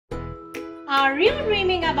Are you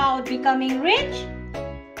dreaming about becoming rich?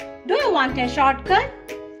 Do you want a shortcut?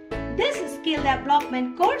 These skill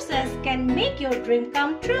development courses can make your dream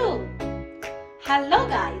come true. Hello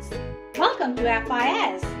guys, welcome to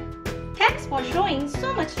FIS. Thanks for showing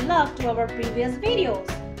so much love to our previous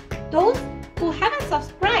videos. Those who haven't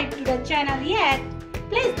subscribed to the channel yet,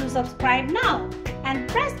 please do subscribe now and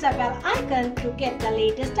press the bell icon to get the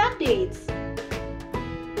latest updates.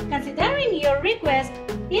 Considering your request,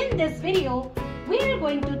 in this video, we are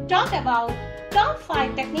going to talk about top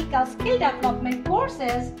 5 technical skill development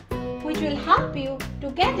courses which will help you to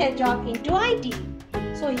get a job into IT.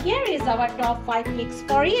 So here is our top 5 picks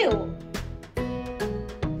for you.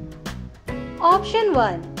 Option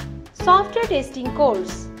 1. Software Testing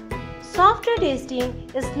Course. Software testing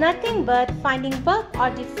is nothing but finding bug or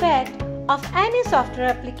defect of any software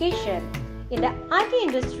application. In the IT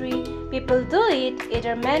industry, people do it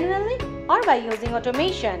either manually or by using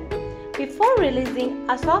automation. Before releasing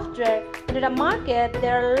a software into the market,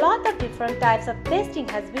 there are a lot of different types of testing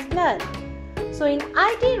has been done. So in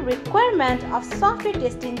IT, requirement of software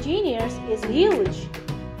test engineers is huge.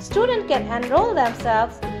 Students can enroll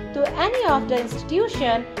themselves to any of the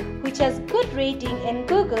institution which has good rating in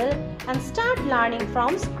Google and start learning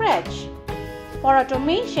from scratch. For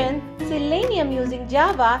automation, Selenium using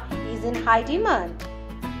Java is in high demand.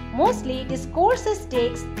 Mostly, this course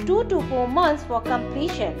takes 2 to 4 months for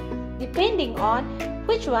completion, depending on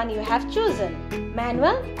which one you have chosen,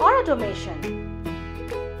 manual or automation.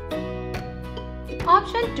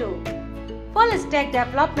 Option 2. Full Stack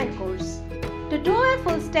Development Course. To do a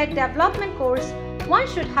full stack development course, one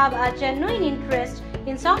should have a genuine interest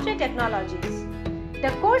in software technologies.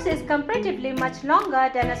 The course is comparatively much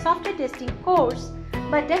longer than a software testing course,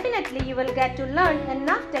 but definitely you will get to learn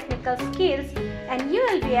enough technical skills and you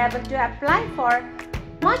will be able to apply for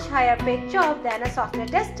much higher paid job than a software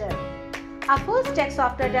tester. A full stack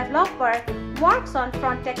software developer works on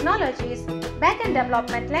front technologies, backend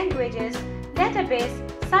development languages, database,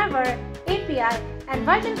 server, API, and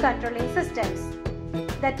version controlling systems.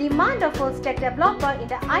 The demand of full stack developer in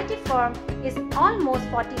the IT firm is almost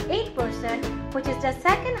 48%, which is the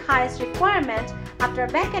second highest requirement after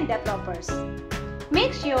backend developers.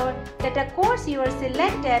 Make sure that the course you are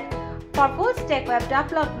selected for full stack web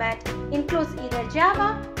development includes either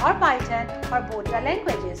Java or Python or both the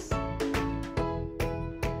languages.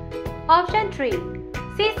 Option 3.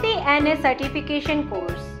 CCNA Certification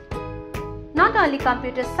Course. Not only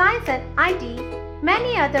computer science and IT,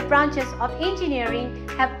 many other branches of engineering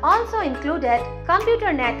have also included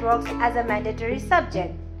computer networks as a mandatory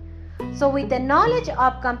subject. So with the knowledge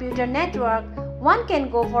of computer network, one can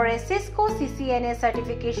go for a Cisco CCNA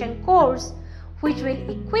certification course which will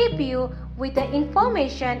equip you with the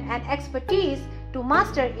information and expertise to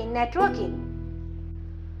master in networking.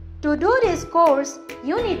 To do this course,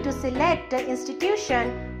 you need to select the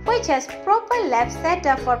institution which has proper lab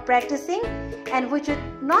setup for practicing and which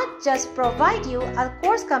would not just provide you a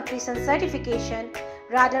course completion certification,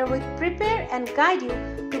 rather will prepare and guide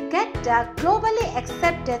you to get the globally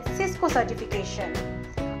accepted Cisco certification.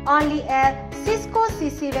 Only a Cisco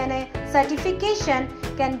CCNA certification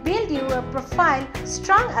can build you a profile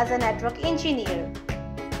strong as a network engineer.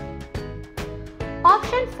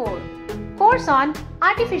 Option 4. Course on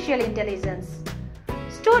Artificial Intelligence.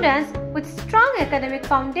 Students with strong academic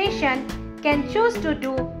foundation can choose to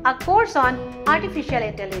do a course on Artificial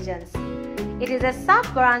Intelligence. It is a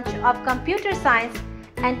sub-branch of computer science,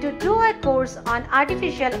 and to do a course on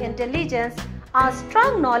Artificial Intelligence, a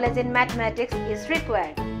strong knowledge in mathematics is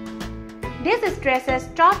required. This stresses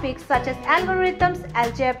topics such as algorithms,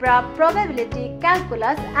 algebra, probability,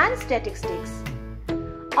 calculus, and statistics.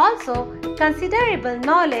 Also, considerable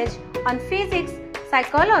knowledge on physics,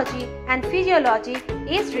 psychology, and physiology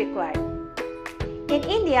is required. In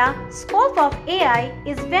India, scope of AI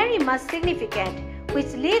is very much significant,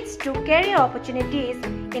 which leads to career opportunities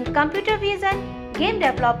in computer vision, game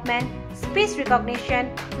development, speech recognition,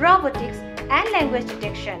 robotics, and language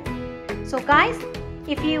detection. So guys,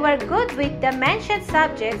 if you are good with the mentioned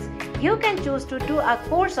subjects, you can choose to do a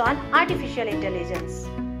course on Artificial Intelligence.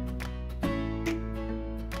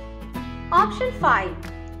 Option 5.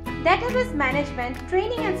 Database Management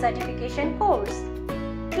Training and Certification Course.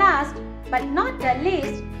 Last but not the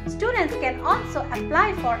least, students can also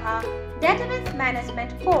apply for a database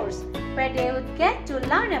management course where they would get to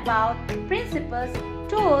learn about principles,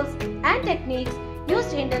 tools, and techniques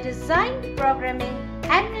used in the design, programming,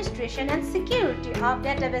 administration, and security of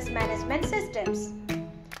database management systems.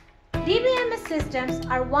 DBMS systems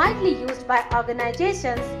are widely used by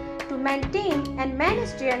organizations to maintain and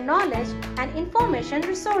manage their knowledge and information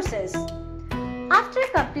resources. After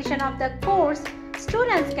completion of the course,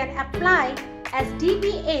 students can apply as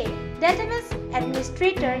DBA, Database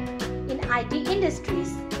Administrator in IT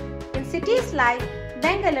industries. In cities like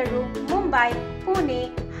Bengaluru, Mumbai,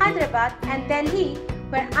 Pune, Hyderabad and Delhi,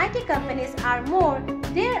 where IT companies are more,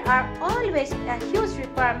 there are always a huge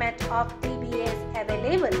requirement of DBAs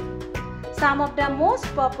available. Some of the most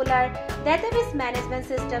popular database management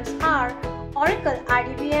systems are Oracle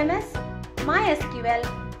RDBMS,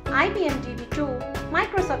 MySQL, IBM DB2,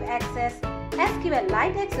 Microsoft Access,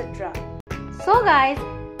 SQLite, etc. So guys,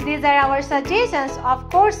 these are our suggestions of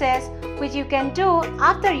courses which you can do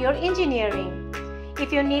after your engineering.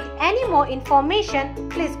 If you need any more information,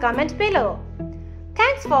 please comment below.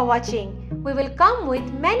 Thanks for watching. We will come with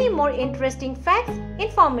many more interesting facts,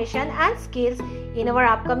 information and skills in our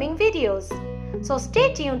upcoming videos. So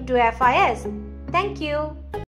stay tuned to FIS. Thank you.